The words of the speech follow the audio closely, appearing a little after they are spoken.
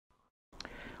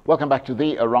Welcome back to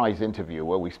the Arise interview,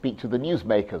 where we speak to the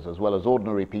newsmakers as well as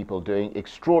ordinary people doing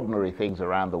extraordinary things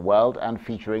around the world and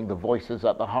featuring the voices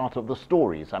at the heart of the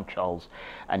stories. I'm Charles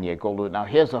Anyegolu. Now,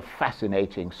 here's a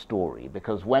fascinating story,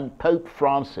 because when Pope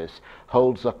Francis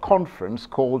holds a conference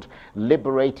called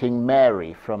Liberating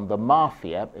Mary from the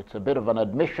Mafia, it's a bit of an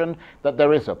admission that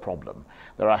there is a problem.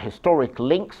 There are historic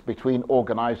links between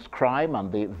organized crime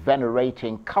and the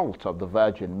venerating cult of the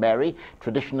Virgin Mary,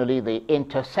 traditionally the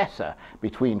intercessor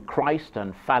between Christ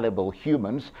and fallible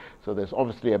humans, so there's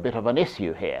obviously a bit of an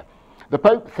issue here. The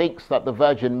Pope thinks that the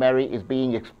Virgin Mary is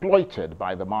being exploited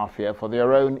by the Mafia for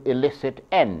their own illicit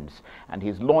ends, and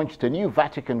he's launched a new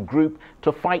Vatican group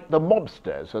to fight the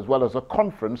mobsters, as well as a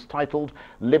conference titled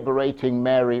Liberating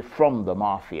Mary from the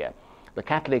Mafia. The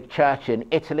Catholic Church in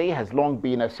Italy has long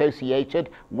been associated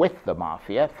with the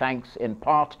Mafia, thanks in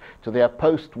part to their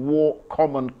post-war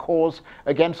common cause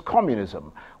against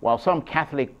communism. While some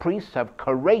Catholic priests have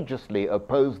courageously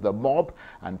opposed the mob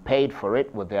and paid for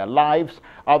it with their lives,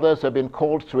 others have been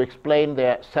called to explain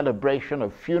their celebration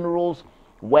of funerals,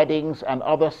 weddings and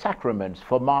other sacraments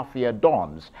for Mafia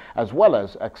dons, as well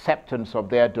as acceptance of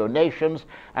their donations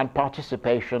and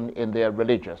participation in their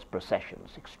religious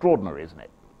processions. Extraordinary, isn't it?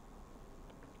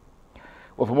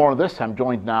 Well, for more on this, I'm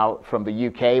joined now from the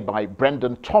UK by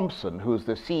Brenden Thompson, who's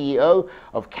the CEO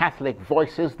of Catholic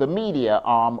Voices, the media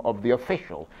arm of the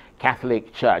official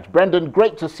Catholic Church. Brenden,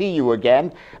 great to see you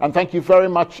again, and thank you very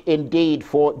much indeed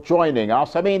for joining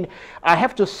us. I mean, I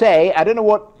have to say, I don't know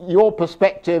what your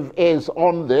perspective is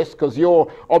on this, because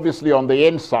you're obviously on the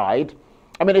inside.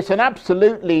 I mean, it's an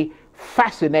absolutely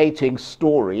fascinating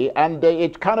story, and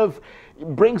it kind of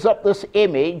brings up this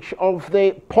image of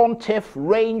the pontiff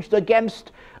ranged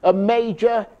against a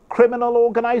major criminal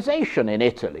organization in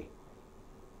Italy.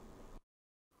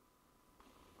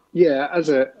 Yeah, as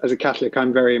a Catholic,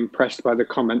 I'm very impressed by the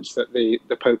comments that the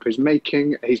Pope is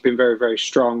making. He's been very, very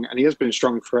strong, and he has been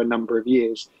strong for a number of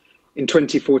years. In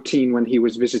 2014, when he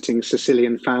was visiting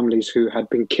Sicilian families who had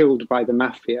been killed by the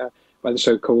Mafia, by the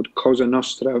so-called Cosa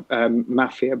Nostra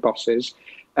Mafia bosses,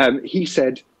 he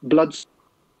said,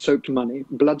 blood-soaked money,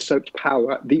 blood-soaked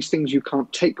power, these things you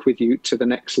can't take with you to the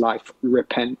next life,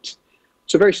 repent.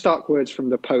 So very stark words from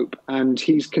the Pope, and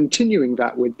he's continuing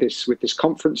that with this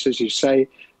conference, as you say,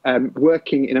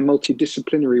 working in a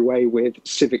multidisciplinary way with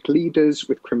civic leaders,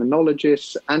 with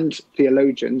criminologists and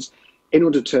theologians in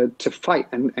order to fight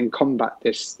and combat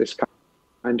this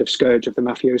kind of scourge of the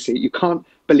mafiosi. You can't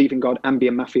believe in God and be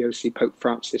a mafiosi, Pope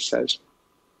Francis says.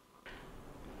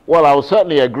 Well, I will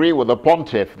certainly agree with the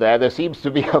pontiff there. There seems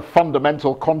to be a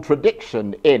fundamental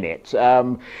contradiction in it.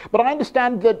 But I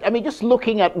understand that, I mean, just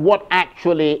looking at what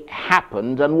actually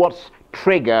happened and what's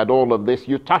triggered all of this,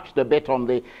 you touched a bit on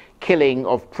the killing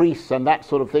of priests and that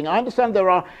sort of thing. I understand there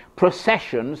are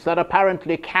processions that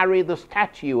apparently carry the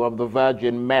statue of the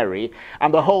Virgin Mary,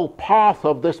 and the whole path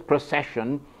of this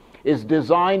procession is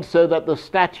designed so that the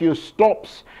statue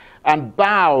stops and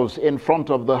bows in front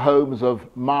of the homes of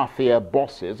Mafia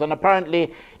bosses. And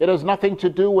apparently it has nothing to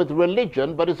do with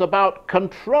religion, but is about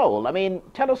control. I mean,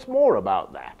 tell us more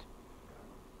about that.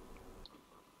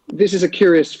 This is a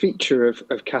curious feature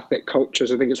of Catholic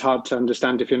cultures. I think it's hard to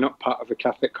understand if you're not part of a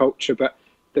Catholic culture, but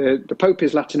the Pope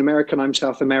is Latin American, I'm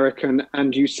South American,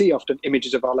 and you see often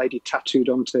images of Our Lady tattooed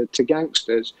onto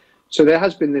gangsters. So there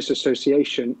has been this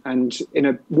association, and in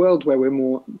a world where we're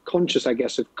more conscious, I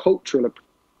guess, of cultural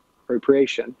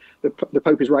appropriation, the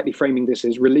Pope is rightly framing this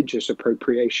as religious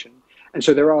appropriation. And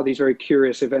so there are these very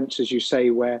curious events, as you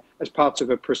say, where as part of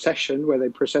a procession, where they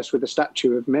process with a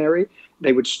statue of Mary,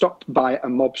 they would stop by a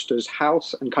mobster's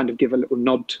house and kind of give a little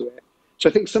nod to it. So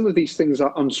I think some of these things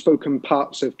are unspoken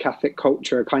parts of Catholic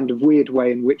culture, a kind of weird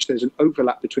way in which there's an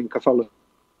overlap between Catholicism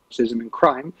and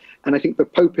crime. And I think the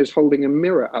Pope is holding a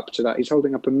mirror up to that. He's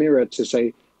holding up a mirror to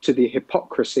say, to the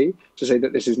hypocrisy, to say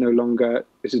that this is no longer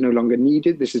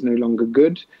needed, this is no longer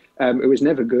good. It was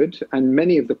never good. And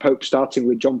many of the popes, starting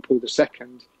with John Paul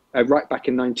II, right back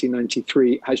in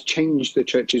 1993, has changed the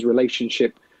church's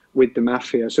relationship with the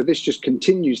Mafia. So this just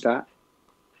continues that.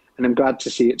 And I'm glad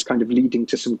to see it's kind of leading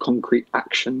to some concrete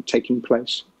action taking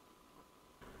place.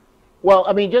 Well,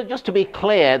 I mean, just to be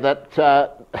clear that,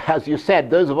 as you said,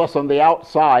 those of us on the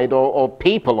outside or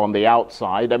people on the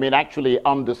outside, I mean, actually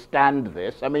understand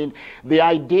this. I mean, the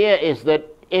idea is that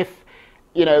if,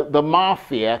 you know, the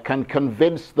Mafia can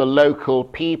convince the local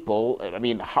people, I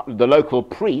mean, the local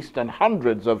priest and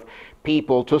hundreds of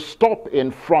people to stop in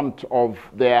front of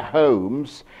their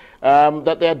homes,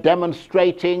 that they're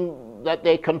demonstrating that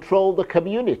they control the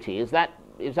community. Is that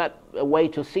a way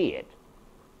to see it?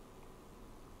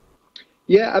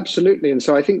 Yeah, absolutely. And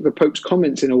so I think the Pope's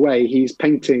comments, in a way, he's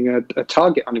painting a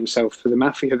target on himself for the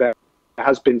mafia there. There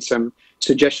has been some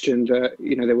suggestion that,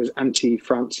 there was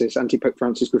anti-Pope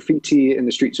Francis graffiti in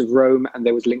the streets of Rome, and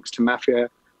there was links to mafia.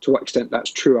 To what extent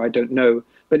that's true, I don't know.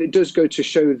 But it does go to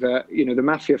show that, the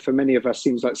mafia for many of us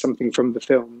seems like something from the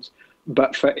films.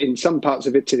 But in some parts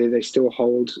of Italy, they still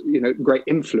hold, great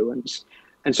influence.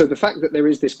 And so the fact that there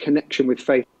is this connection with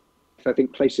faith, I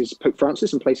think, places Pope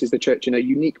Francis and places the church in a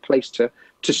unique place to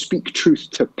speak truth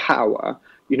to power,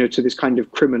 to this kind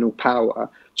of criminal power.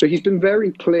 So he's been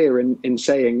very clear in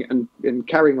saying, and in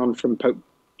carrying on from Pope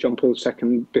John Paul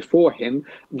II before him,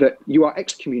 that you are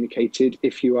excommunicated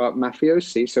if you are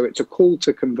mafiosi. So it's a call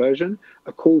to conversion,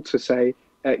 a call to say,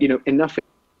 enough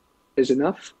is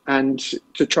enough, and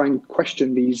to try and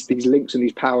question these links and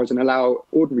these powers and allow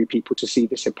ordinary people to see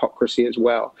this hypocrisy as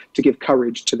well, to give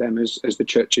courage to them as the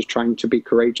church is trying to be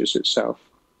courageous itself.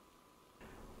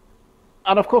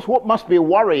 And of course, what must be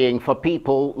worrying for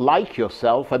people like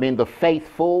yourself, I mean, the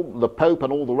faithful, the Pope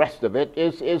and all the rest of it,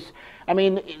 is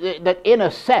that in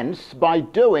a sense, by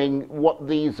doing what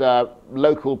these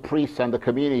local priests and the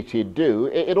community do,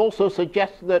 it also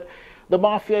suggests that the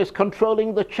mafia is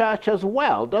controlling the church as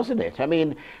well, doesn't it? I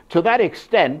mean, to that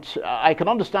extent, I can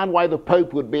understand why the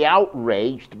Pope would be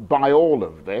outraged by all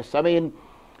of this. I mean,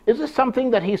 is this something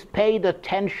that he's paid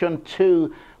attention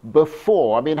to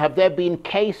before? I mean, have there been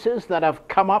cases that have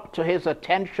come up to his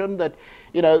attention that,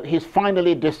 he's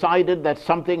finally decided that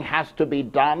something has to be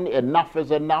done, enough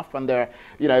is enough, and there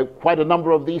are, quite a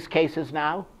number of these cases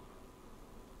now?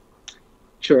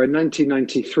 Sure. In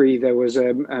 1993, there was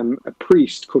a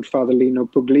priest called Father Lino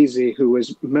Puglisi who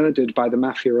was murdered by the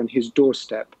mafia on his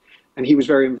doorstep. And he was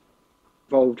very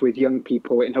involved with young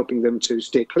people in helping them to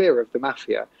steer clear of the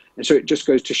mafia. And so it just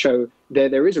goes to show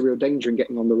there is a real danger in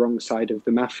getting on the wrong side of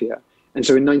the mafia. And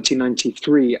so in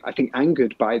 1993, I think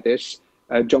angered by this,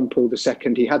 John Paul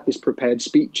II, he had this prepared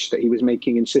speech that he was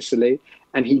making in Sicily.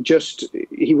 And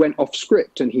he went off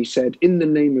script and he said, "In the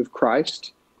name of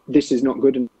Christ, this is not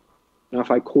good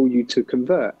enough, I call you to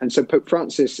convert." And so Pope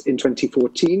Francis in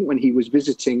 2014, when he was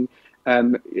visiting,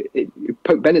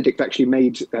 Pope Benedict actually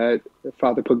made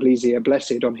Father Puglisi a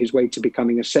blessed on his way to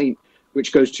becoming a saint,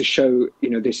 which goes to show,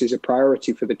 this is a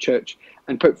priority for the church.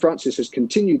 And Pope Francis has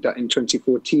continued that in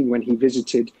 2014 when he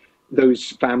visited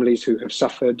those families who have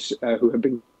suffered, who have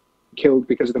been killed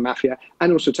because of the mafia,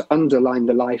 and also to underline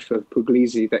the life of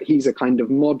Puglisi, that he's a kind of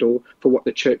model for what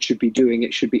the church should be doing.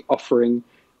 It should be offering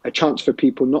a chance for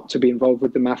people not to be involved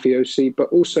with the mafiosi, but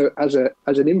also as an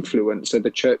influencer,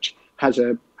 the church has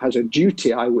a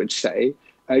duty, I would say,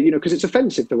 because it's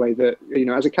offensive the way that,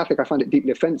 as a Catholic, I find it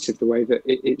deeply offensive the way that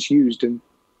it's used. And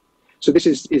so this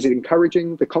is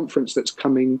encouraging. The conference that's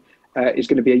coming is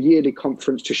going to be a yearly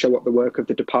conference to show what the work of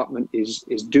the department is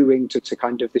doing to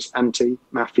kind of this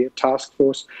anti-mafia task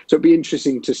force. So it'd be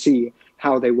interesting to see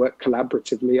how they work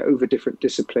collaboratively over different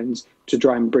disciplines to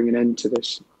try and bring an end to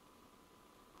this.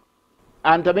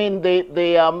 And I mean,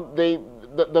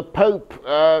 the Pope,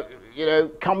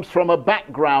 comes from a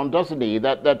background, doesn't he,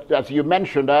 that as you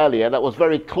mentioned earlier, that was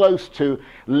very close to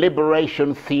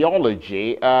liberation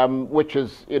theology, which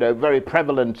is, very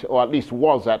prevalent, or at least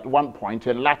was at one point,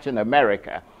 in Latin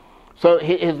America. So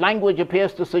his language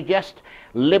appears to suggest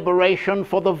liberation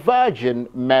for the Virgin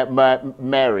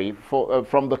Mary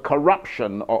from the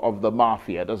corruption of the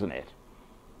mafia, doesn't it?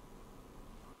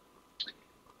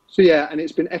 So yeah, and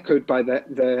it's been echoed by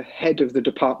the head of the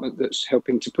department that's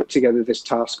helping to put together this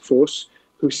task force,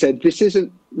 who said this isn't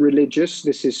religious,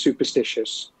 this is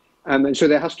superstitious. And so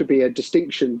there has to be a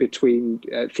distinction between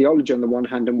theology on the one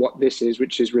hand and what this is,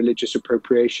 which is religious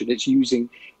appropriation. It's using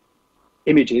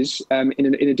images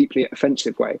in a deeply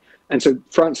offensive way. And so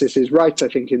Francis is right, I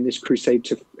think, in this crusade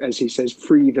to, as he says,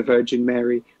 free the Virgin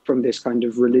Mary from this kind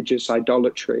of religious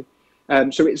idolatry.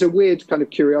 So it's a weird kind of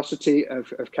curiosity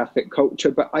of Catholic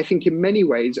culture, but I think in many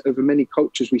ways, over many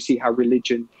cultures, we see how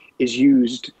religion is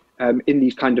used in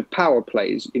these kind of power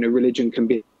plays. Religion can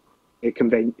be a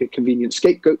convenient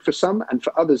scapegoat for some, and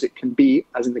for others it can be,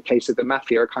 as in the case of the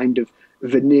mafia, a kind of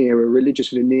veneer, a religious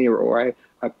veneer, or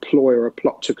a ploy or a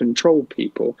plot to control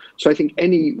people. So I think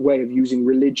any way of using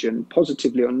religion,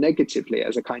 positively or negatively,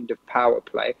 as a kind of power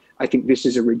play, I think this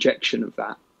is a rejection of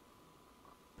that.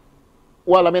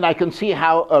 Well, I mean, I can see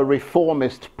how a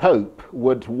reformist pope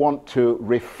would want to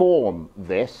reform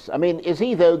this. I mean, is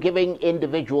he, though, giving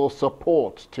individual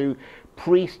support to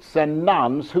priests and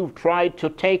nuns who've tried to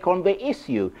take on the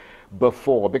issue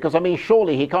before? Because, I mean,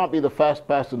 surely he can't be the first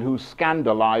person who's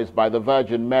scandalized by the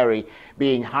Virgin Mary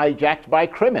being hijacked by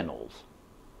criminals.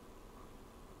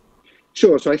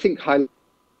 Sure. So I think highlighting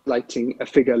highlighting a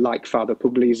figure like Father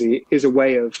Puglisi is a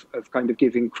way of kind of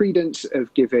giving credence,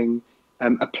 of giving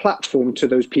a platform to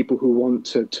those people who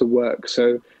want to work.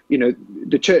 So, you know,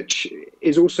 the church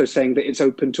is also saying that it's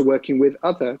open to working with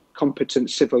other competent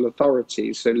civil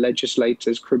authorities, so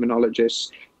legislators,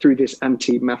 criminologists, through this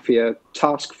anti-mafia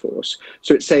task force.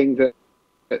 So it's saying that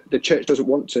the church doesn't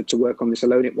want to work on this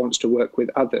alone, it wants to work with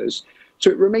others. So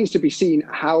it remains to be seen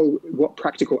what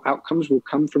practical outcomes will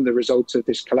come from the result of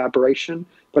this collaboration.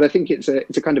 But I think it's a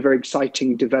kind of very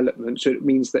exciting development. So it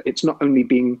means that it's not only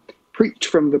being preached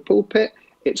from the pulpit,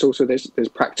 it's also there's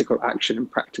practical action and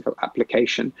practical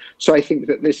application. So I think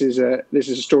that this is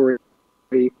a story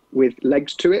with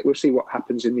legs to it. We'll see what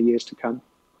happens in the years to come.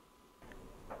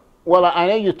 Well, I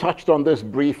know you touched on this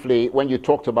briefly when you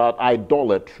talked about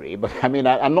idolatry, but I mean,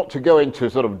 I'm not to go into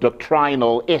sort of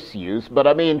doctrinal issues, but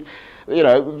I mean, you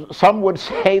know, some would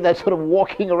say they're sort of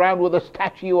walking around with a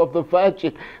statue of the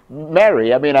Virgin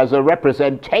Mary, I mean, as a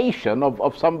representation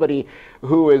of somebody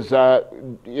who is,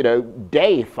 you know,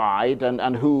 deified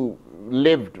and who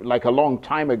lived like a long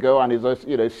time ago and is,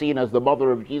 you know, seen as the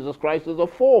mother of Jesus Christ, as a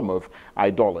form of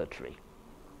idolatry.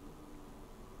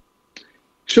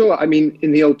 Sure. I mean,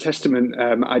 in the Old Testament,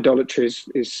 idolatry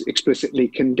is explicitly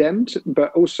condemned,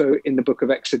 but also in the book of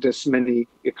Exodus,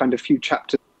 few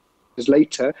chapters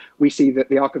later, we see that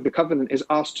the Ark of the Covenant is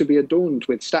asked to be adorned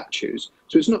with statues.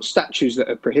 So it's not statues that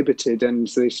are prohibited, and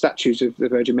the statues of the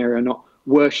Virgin Mary are not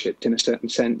worshipped in a certain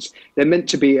sense. They're meant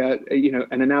to be, an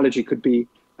analogy could be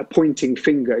a pointing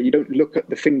finger. You don't look at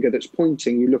the finger that's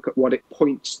pointing, you look at what it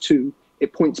points to.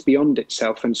 It points beyond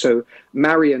itself. And so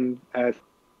Marian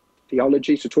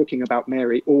theology, so talking about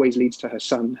Mary, always leads to her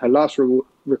son. Her last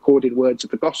recorded words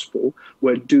of the gospel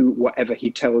were, "Do whatever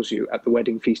he tells you," at the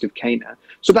wedding feast of Cana.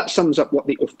 So that sums up what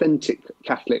the authentic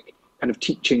Catholic kind of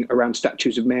teaching around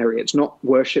statues of Mary. It's not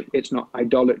worship, it's not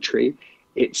idolatry,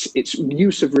 it's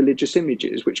use of religious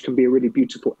images, which can be a really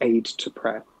beautiful aid to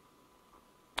prayer.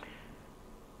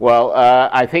 Well,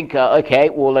 I think, okay,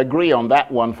 we'll agree on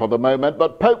that one for the moment,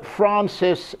 but Pope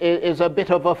Francis is a bit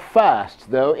of a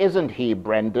first, though, isn't he,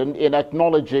 Brenden, in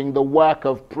acknowledging the work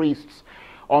of priests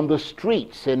on the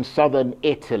streets in southern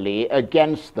Italy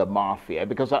against the Mafia?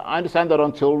 Because I understand that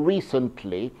until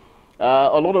recently,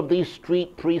 a lot of these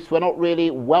street priests were not really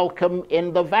welcome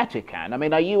in the Vatican. I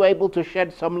mean, are you able to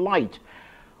shed some light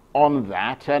on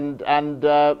that and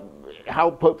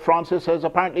how Pope Francis has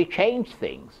apparently changed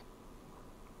things?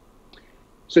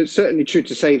 So it's certainly true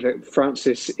to say that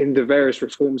Francis, in the various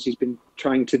reforms he's been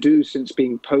trying to do since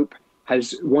being Pope,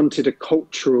 has wanted a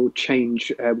cultural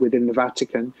change within the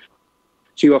Vatican.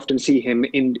 So you often see him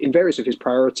in various of his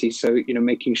priorities. So, you know,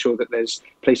 making sure that there's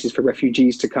places for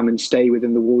refugees to come and stay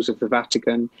within the walls of the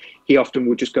Vatican. He often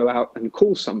will just go out and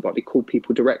call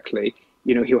people directly.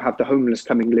 You know, he'll have the homeless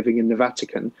living in the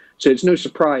Vatican. So it's no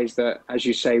surprise that, as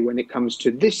you say, when it comes to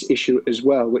this issue as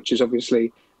well, which is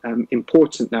obviously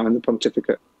important now in the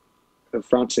pontificate of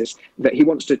Francis, that he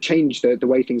wants to change the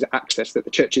way things are accessed, that the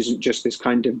church isn't just this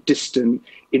kind of distant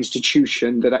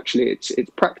institution, that actually it's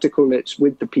practical, it's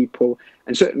with the people.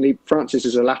 And certainly Francis,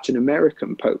 as a Latin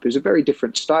American pope, is a very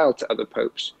different style to other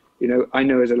popes. You know, I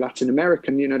know as a Latin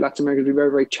American, you know, Latin Americans are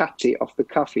very, very chatty, off the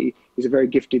cuff. He's a very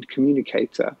gifted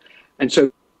communicator. And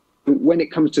so when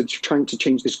it comes to trying to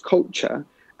change this culture,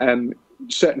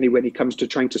 certainly when he comes to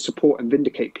trying to support and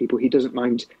vindicate people, he doesn't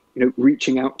mind, you know,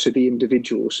 reaching out to the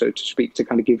individual, so to speak, to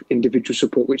kind of give individual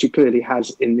support, which he clearly has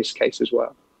in this case as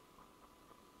well.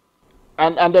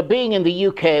 And being in the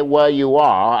UK where you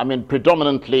are, I mean,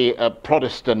 predominantly a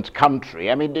Protestant country,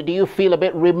 I mean, do you feel a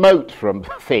bit remote from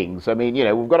things? I mean, you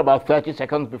know, we've got about 30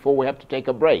 seconds before we have to take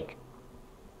a break.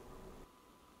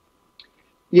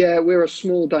 Yeah, we're a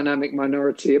small dynamic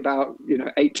minority, about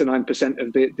 8 to 9%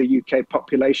 of the UK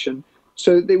population.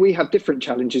 So we have different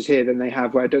challenges here than they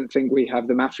have, where I don't think we have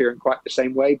the Mafia in quite the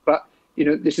same way. But, you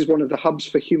know, this is one of the hubs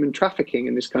for human trafficking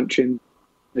in this country. And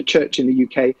the church in the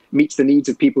UK meets the needs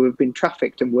of people who have been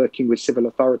trafficked and working with civil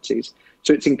authorities.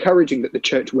 So it's encouraging that the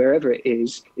church, wherever it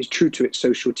is true to its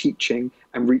social teaching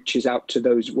and reaches out to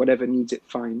those, whatever needs it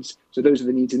finds. So those are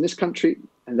the needs in this country,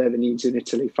 and they're the needs in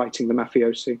Italy, fighting the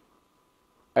mafiosi.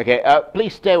 Okay,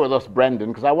 please stay with us, Brenden,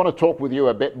 because I want to talk with you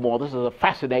a bit more. This is a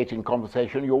fascinating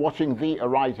conversation. You're watching the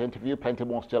Arise interview, plenty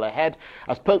more still ahead,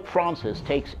 as Pope Francis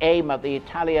takes aim at the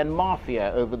Italian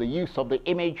Mafia over the use of the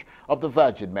image of the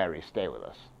Virgin Mary. Stay with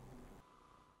us.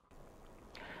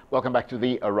 Welcome back to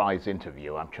the Arise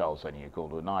interview. I'm Charles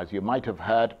Aniagolu. Now, as you might have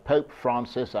heard, Pope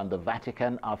Francis and the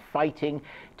Vatican are fighting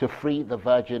to free the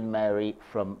Virgin Mary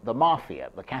from the Mafia.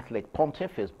 The Catholic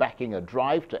pontiff is backing a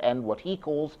drive to end what he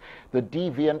calls the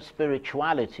deviant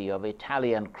spirituality of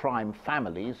Italian crime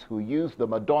families who use the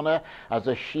Madonna as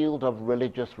a shield of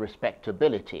religious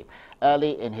respectability.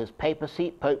 Early in his papacy,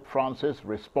 Pope Francis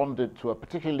responded to a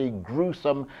particularly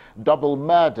gruesome double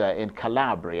murder in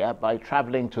Calabria by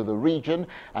traveling to the region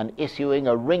and issuing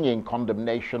a ringing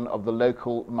condemnation of the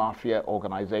local mafia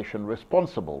organization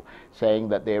responsible, saying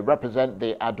that they represent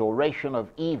the adoration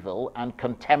of evil and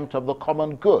contempt of the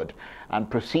common good, and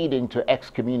proceeding to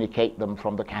excommunicate them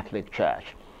from the Catholic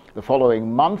Church. The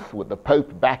following month, with the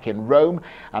Pope back in Rome,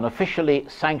 an officially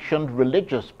sanctioned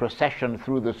religious procession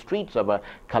through the streets of a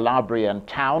Calabrian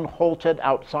town halted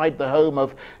outside the home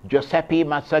of Giuseppe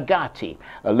Mazzagatti,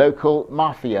 a local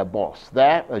mafia boss.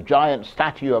 There, a giant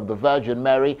statue of the Virgin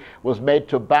Mary was made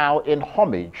to bow in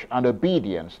homage and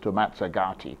obedience to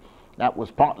Mazzagatti. That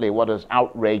was partly what has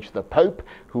outraged the Pope,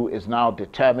 who is now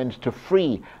determined to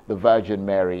free the Virgin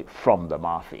Mary from the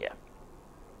Mafia.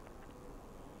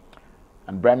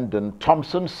 And Brenden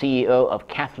Thompson, CEO of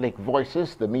Catholic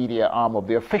Voices, the media arm of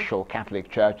the official Catholic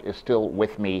Church, is still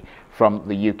with me from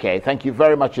the UK. Thank you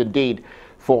very much indeed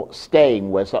for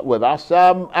staying with us.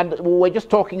 And we're just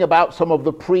talking about some of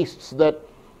the priests that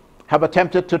have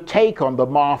attempted to take on the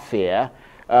Mafia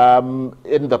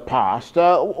in the past.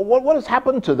 What has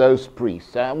happened to those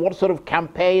priests? And what sort of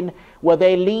campaign were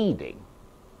they leading?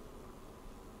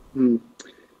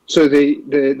 So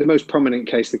the most prominent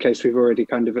case, the case we've already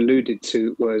kind of alluded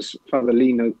to, was Father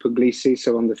Lino Puglisi.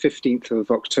 So on the 15th of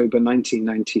October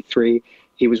 1993,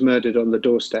 he was murdered on the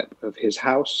doorstep of his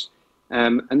house.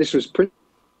 And this was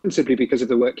principally because of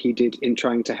the work he did in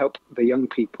trying to help the young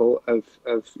people of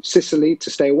Sicily to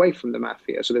stay away from the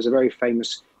Mafia. So there's a very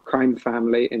famous crime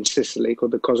family in Sicily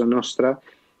called the Cosa Nostra.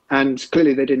 And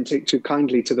clearly they didn't take too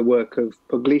kindly to the work of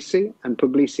Puglisi. And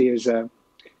Puglisi is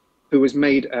who was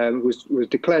made was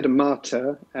declared a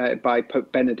martyr by Pope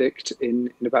Benedict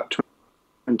in about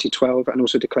 2012, and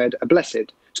also declared a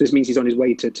blessed. So this means he's on his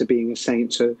way to being a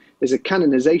saint. So there's a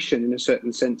canonization in a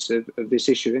certain sense of this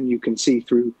issue, and you can see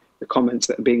through the comments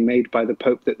that are being made by the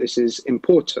Pope that this is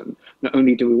important. Not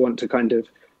only do we want to kind of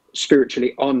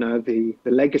spiritually honor the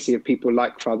legacy of people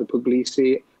like Father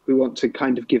Puglisi, we want to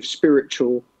kind of give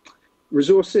spiritual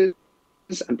resources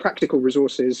and practical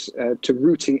resources to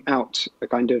rooting out a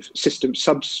kind of system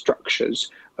substructures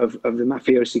of the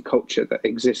mafiosi culture that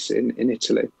exists in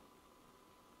Italy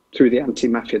through the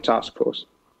anti-mafia task force.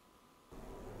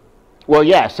 Well,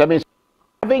 yes, I mean,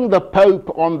 having the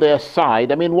Pope on their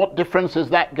side, I mean, what difference is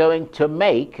that going to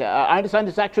make? I understand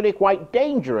it's actually quite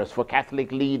dangerous for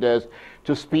Catholic leaders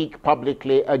to speak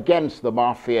publicly against the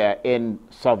mafia in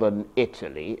southern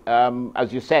Italy.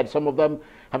 As you said, some of them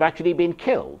have actually been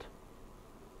killed.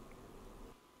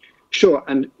 Sure,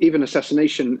 and even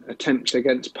assassination attempts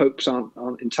against popes aren't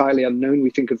entirely unknown. We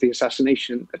think of the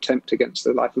assassination attempt against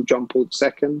the life of John Paul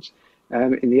II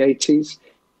in the 80s.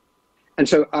 And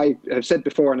so I have said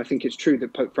before, and I think it's true,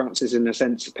 that Pope Francis, in a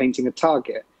sense, painting a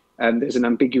target. There's an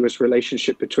ambiguous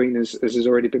relationship between, as has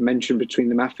already been mentioned, between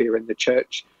the mafia and the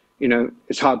church. You know,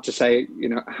 it's hard to say, you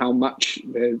know, how much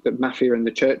the mafia and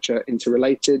the church are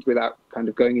interrelated without kind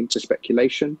of going into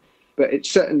speculation. But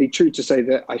it's certainly true to say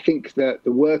that I think that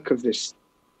the work of this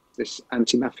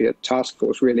anti-mafia task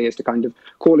force really is to kind of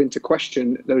call into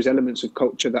question those elements of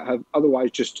culture that have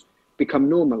otherwise just become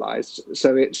normalized.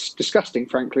 So it's disgusting,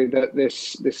 frankly, that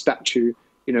this statue,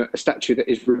 you know, a statue that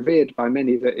is revered by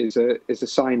many, that is a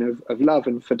sign of love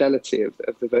and fidelity of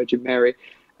the Virgin Mary,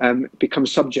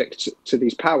 becomes subject to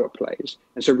these power plays.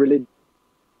 And so religion,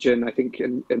 I think,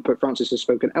 and Pope Francis has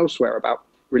spoken elsewhere about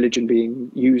religion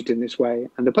being used in this way.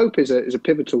 And the Pope is a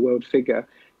pivotal world figure.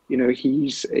 You know,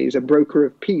 he's a broker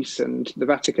of peace, and the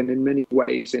Vatican in many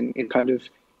ways, in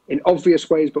obvious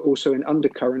ways, but also in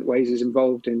undercurrent ways, is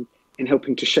involved in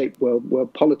helping to shape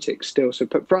world politics still. So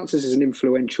Pope Francis is an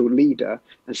influential leader,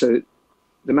 and so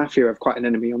the mafia have quite an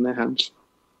enemy on their hands.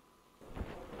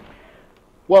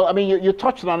 Well, I mean, you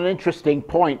touched on an interesting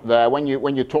point there when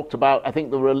you talked about, I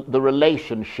think, the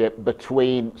relationship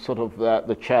between sort of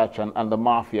the church and the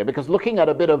mafia. Because looking at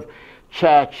a bit of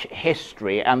church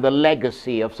history and the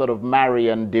legacy of sort of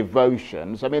Marian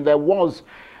devotions, I mean, there was,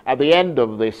 at the end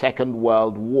of the Second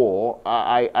World War,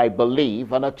 I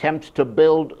believe, an attempt to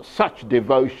build such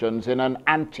devotions in an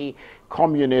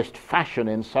anti-communist fashion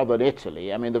in southern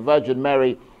Italy. I mean, the Virgin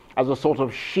Mary as a sort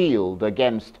of shield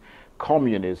against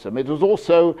communism. It was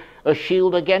also a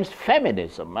shield against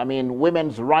feminism. I mean,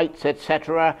 women's rights,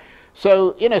 etc.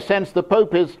 So, in a sense, the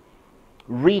Pope is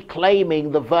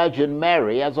reclaiming the Virgin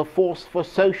Mary as a force for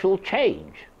social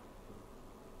change?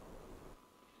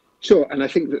 Sure, and I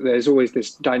think that there's always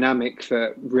this dynamic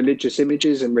that religious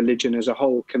images and religion as a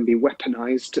whole can be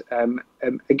weaponized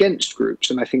against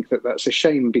groups. And I think that that's a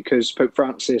shame, because Pope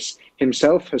Francis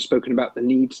himself has spoken about the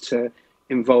need to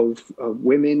involve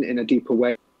women in a deeper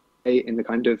way in the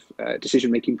kind of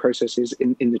decision-making processes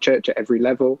in the church at every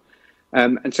level.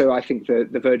 And so I think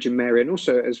the Virgin Mary, and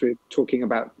also as we're talking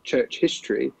about church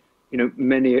history,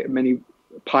 many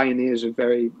pioneers of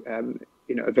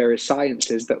various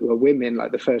sciences that were women,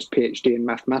 like the first PhD in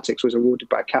mathematics was awarded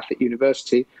by a Catholic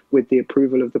university with the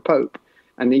approval of the Pope.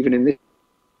 And even in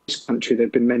this country, there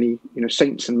have been many,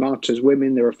 saints and martyrs,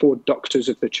 women. There are 4 doctors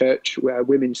of the church,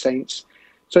 women saints.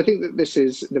 So I think that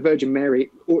the Virgin Mary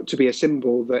ought to be a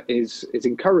symbol that is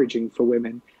encouraging for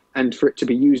women, and for it to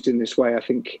be used in this way, I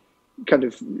think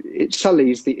it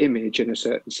sullies the image in a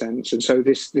certain sense. And so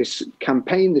this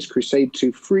campaign, this crusade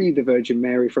to free the Virgin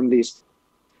Mary from this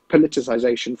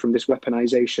politicization, from this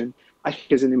weaponization, I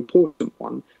think is an important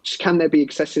one. Can there be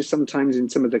excesses sometimes in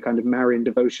some of the kind of Marian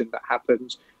devotion that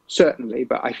happens? Certainly,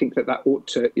 but I think that ought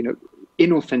to,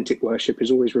 inauthentic worship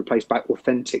is always replaced by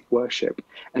authentic worship.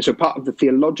 And so part of the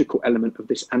theological element of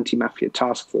this anti-mafia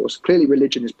task force, clearly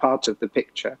religion is part of the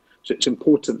picture, so it's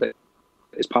important that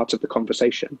it's part of the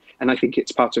conversation. And I think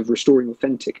it's part of restoring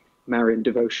authentic Marian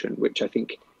devotion, which I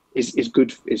think is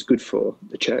good for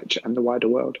the church and the wider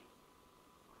world.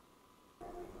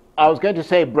 I was going to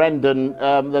say, Brenden,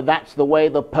 that's the way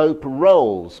the Pope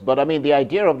rolls. But I mean, the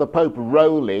idea of the Pope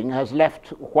rolling has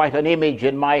left quite an image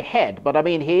in my head. But I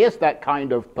mean, he is that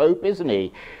kind of Pope, isn't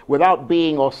he? Without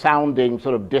being or sounding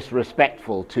sort of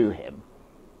disrespectful to him.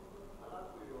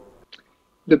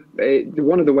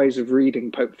 One of the ways of reading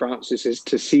Pope Francis is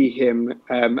to see him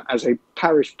as a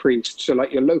parish priest. So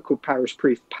like your local parish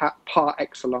priest par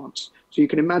excellence. So you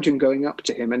can imagine going up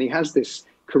to him, and he has this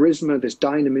charisma, this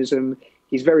dynamism.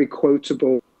 He's very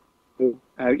quotable.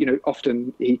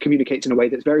 Often he communicates in a way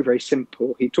that's very, very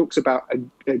simple. He talks about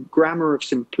a grammar of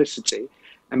simplicity.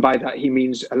 And by that, he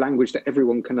means a language that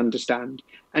everyone can understand,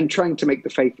 and trying to make the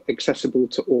faith accessible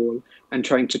to all, and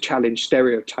trying to challenge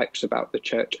stereotypes about the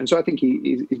church. And so I think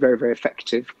he's very, very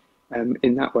effective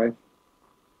in that way.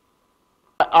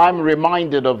 I'm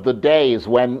reminded of the days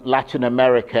when Latin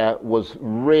America was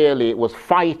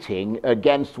fighting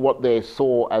against what they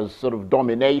saw as sort of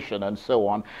domination and so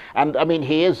on. And I mean,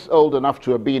 he is old enough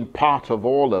to have been part of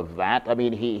all of that. I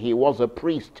mean, he was a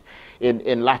priest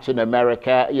in Latin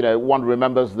America. One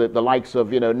remembers the likes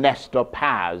of, Nestor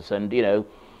Paz and,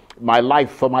 My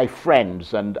Life for My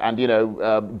Friends and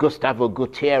Gustavo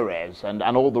Gutierrez and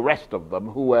all the rest of them,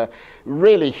 who were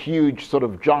really huge sort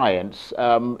of giants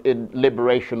in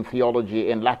liberation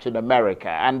theology in Latin America.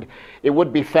 And it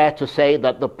would be fair to say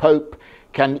that the Pope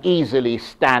can easily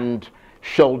stand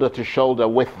shoulder to shoulder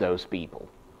with those people.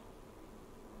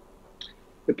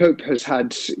 The Pope has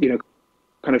had,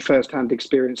 kind of first-hand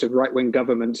experience of right-wing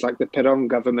governments like the Perón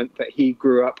government that he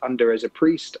grew up under as a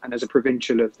priest and as a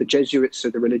provincial of the Jesuits, so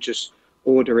the religious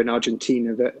order in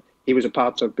Argentina that he was a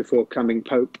part of before becoming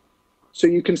Pope. So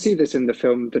you can see this in the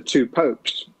film, The Two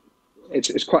Popes.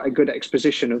 It's quite a good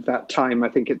exposition of that time. I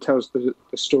think it tells the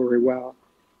story well.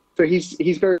 So he's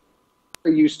very,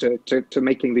 very used to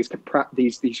making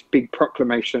these big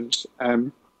proclamations.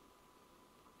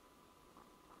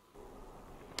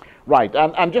 Right,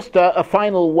 and just a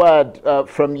final word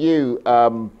from you,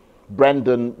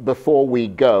 Brenden, before we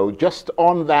go. Just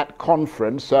on that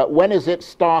conference, when is it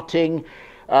starting?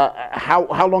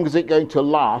 How long is it going to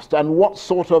last? And what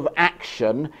sort of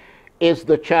action is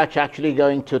the church actually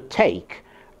going to take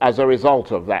as a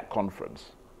result of that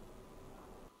conference?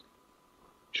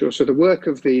 Sure. So the work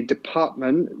of the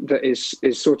department that is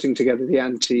sorting together the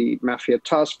anti-mafia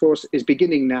task force is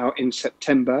beginning now in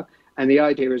September. And the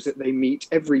idea is that they meet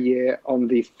every year on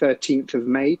the 13th of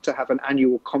May to have an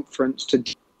annual conference to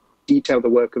detail the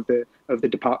work of the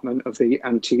department of the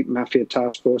anti-mafia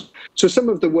task force. So some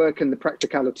of the work and the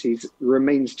practicalities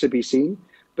remains to be seen,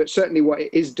 but certainly what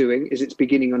it is doing is it's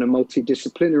beginning on a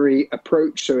multidisciplinary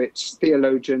approach. So it's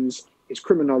theologians, it's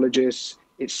criminologists,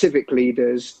 it's civic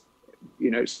leaders,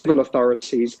 civil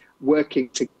authorities working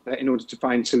together in order to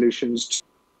find solutions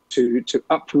to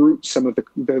uproot some of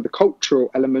the cultural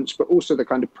elements, but also the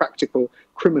kind of practical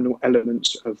criminal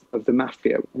elements of the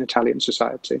mafia in Italian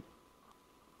society.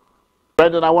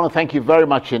 Brenden, I want to thank you very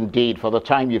much indeed for the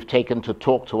time you've taken to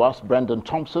talk to us. Brenden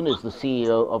Thompson is the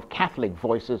CEO of Catholic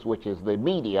Voices, which is the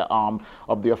media arm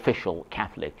of the official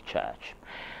Catholic Church.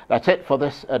 That's it for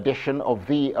this edition of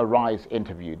the Arise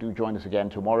interview. Do join us again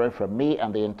tomorrow from me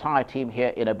and the entire team here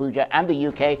in Abuja and the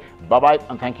UK. Bye-bye,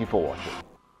 and thank you for watching.